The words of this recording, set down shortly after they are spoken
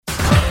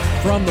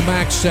From the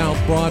Max South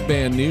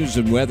Broadband News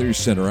and Weather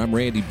Center, I'm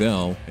Randy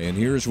Bell, and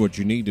here's what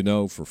you need to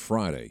know for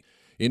Friday.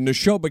 In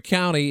Neshoba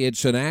County,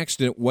 it's an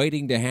accident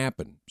waiting to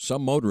happen.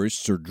 Some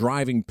motorists are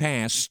driving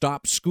past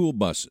stopped school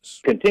buses.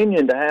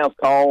 Continuing to have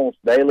calls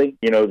daily.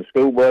 The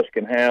school bus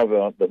can have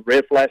the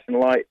red flashing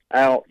lights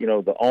out.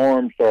 The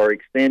arms are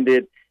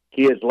extended.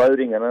 Kids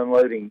loading and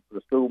unloading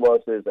the school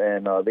buses,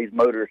 and these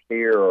motorists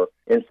here are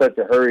in such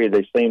a hurry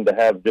they seem to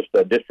have just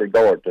a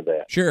disregard to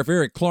that. Sheriff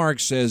Eric Clark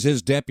says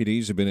his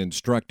deputies have been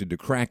instructed to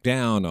crack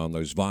down on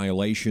those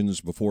violations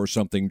before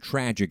something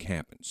tragic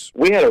happens.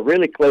 We had a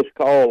really close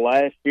call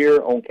last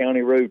year on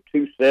County Road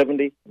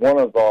 270. One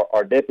of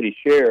our deputy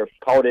sheriffs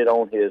caught it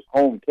on his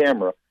home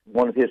camera.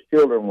 One of his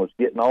children was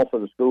getting off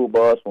of the school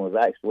bus and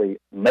was actually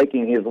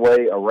making his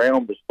way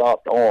around the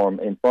stopped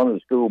arm in front of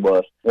the school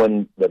bus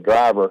when the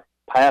driver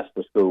passed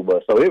the school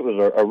bus. So it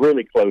was a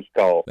really close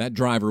call. That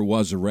driver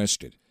was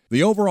arrested.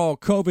 The overall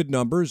COVID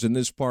numbers in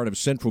this part of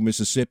central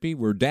Mississippi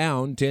were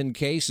down 10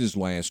 cases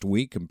last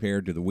week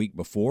compared to the week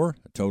before,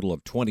 a total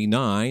of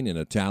 29 in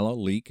Attala,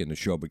 Leake, and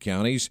Neshoba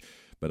counties.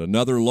 But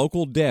another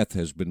local death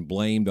has been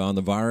blamed on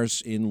the virus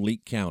in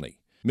Leake County.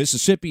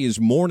 Mississippi is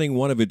mourning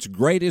one of its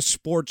greatest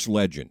sports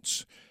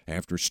legends.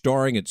 After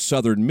starring at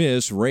Southern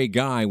Miss, Ray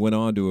Guy went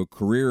on to a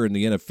career in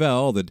the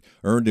NFL that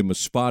earned him a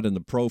spot in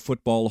the Pro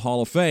Football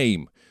Hall of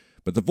Fame.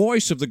 But the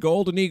voice of the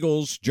Golden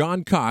Eagles,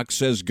 John Cox,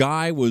 says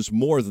Guy was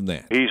more than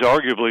that. He's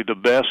arguably the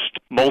best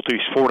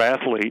multi-sport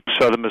athlete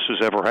Southern Miss has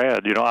ever had.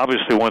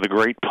 Obviously one of the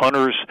great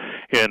punters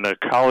in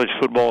college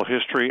football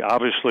history.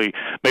 Obviously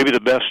maybe the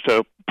best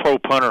pro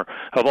punter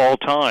of all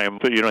time.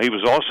 But, he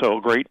was also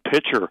a great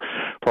pitcher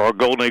for our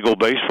Golden Eagle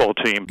baseball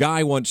team.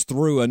 Guy once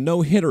threw a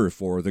no-hitter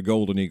for the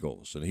Golden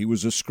Eagles, and he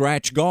was a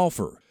scratch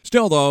golfer.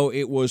 Still, though,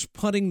 it was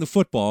punting the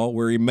football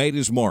where he made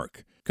his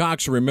mark.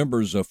 Cox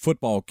remembers a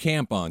football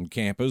camp on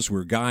campus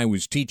where Guy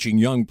was teaching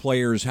young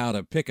players how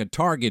to pick a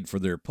target for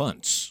their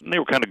punts. They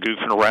were kind of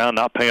goofing around,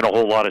 not paying a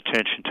whole lot of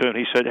attention to it. And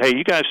he said, "Hey,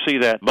 you guys see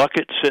that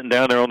bucket sitting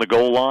down there on the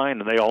goal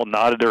line?" And they all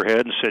nodded their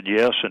head and said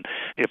yes. And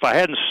if I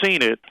hadn't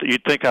seen it,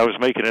 you'd think I was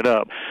making it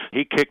up.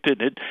 He kicked it,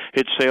 and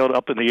it sailed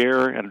up in the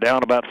air and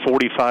down about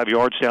 45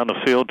 yards down the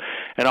field.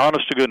 And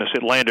honest to goodness,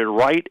 it landed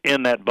right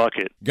in that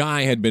bucket.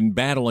 Guy had been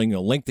battling a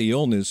lengthy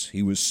illness.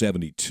 He was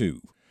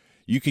 72.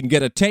 You can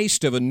get a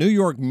taste of a New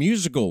York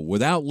musical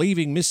without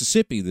leaving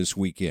Mississippi this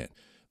weekend.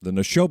 The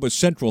Neshoba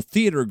Central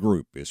Theater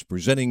Group is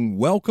presenting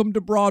Welcome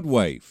to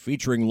Broadway,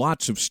 featuring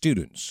lots of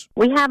students.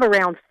 We have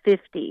around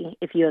 50,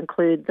 if you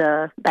include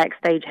the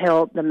backstage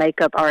help, the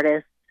makeup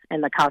artists,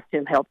 and the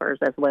costume helpers,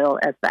 as well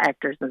as the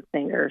actors and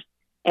singers.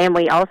 And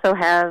we also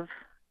have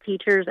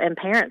teachers and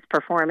parents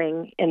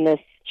performing in this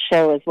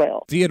show as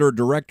well. Theater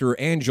director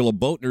Angela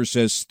Boatner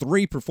says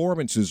 3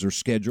 performances are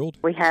scheduled.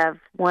 We have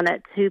one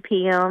at 2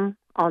 p.m.,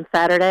 on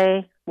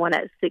Saturday, one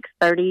at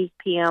 6:30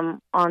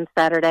 p.m. on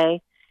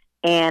Saturday,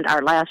 and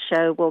our last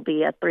show will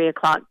be at 3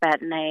 o'clock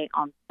matinee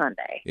on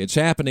Sunday. It's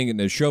happening at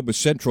Neshoba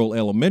Central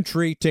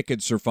Elementary.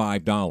 Tickets are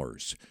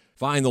 $5.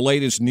 Find the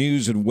latest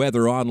news and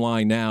weather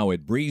online now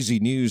at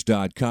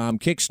breezynews.com,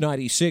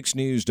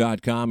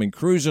 kicks96news.com, and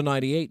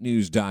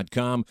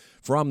cruiser98news.com.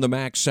 From the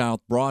Max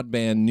South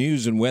Broadband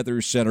News and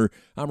Weather Center,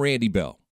 I'm Randy Bell.